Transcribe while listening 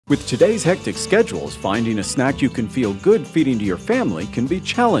With today's hectic schedules, finding a snack you can feel good feeding to your family can be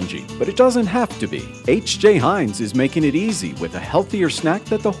challenging, but it doesn't have to be. H.J. Heinz is making it easy with a healthier snack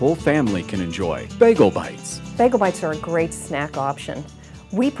that the whole family can enjoy. Bagel Bites. Bagel Bites are a great snack option.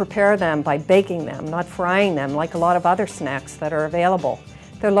 We prepare them by baking them, not frying them like a lot of other snacks that are available.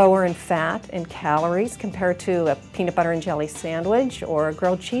 They're lower in fat and calories compared to a peanut butter and jelly sandwich or a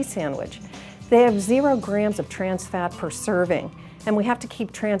grilled cheese sandwich. They have 0 grams of trans fat per serving, and we have to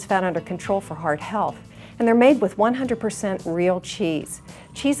keep trans fat under control for heart health. And they're made with 100% real cheese.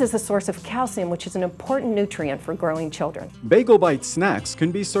 Cheese is a source of calcium, which is an important nutrient for growing children. Bagel Bite snacks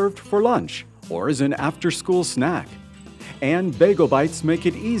can be served for lunch or as an after-school snack. And Bagel Bites make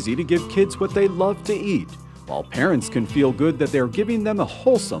it easy to give kids what they love to eat, while parents can feel good that they're giving them a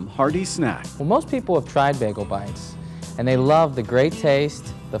wholesome, hearty snack. Well, most people have tried Bagel Bites, and they love the great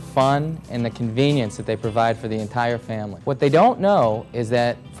taste, the fun, and the convenience that they provide for the entire family. What they don't know is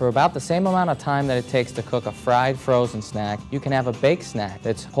that for about the same amount of time that it takes to cook a fried frozen snack, you can have a baked snack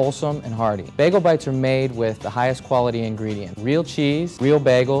that's wholesome and hearty. Bagel Bites are made with the highest quality ingredient: real cheese, real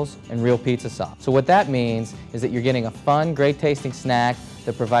bagels, and real pizza sauce. So what that means is that you're getting a fun, great tasting snack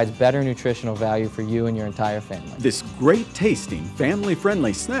that provides better nutritional value for you and your entire family. This great tasting,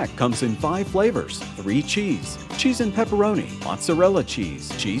 family-friendly snack comes in 5 flavors: 3 cheese, cheese and pepperoni, mozzarella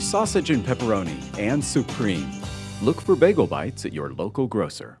cheese, cheese sausage and pepperoni, and supreme. Look for Bagel Bites at your local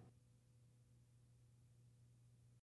grocer.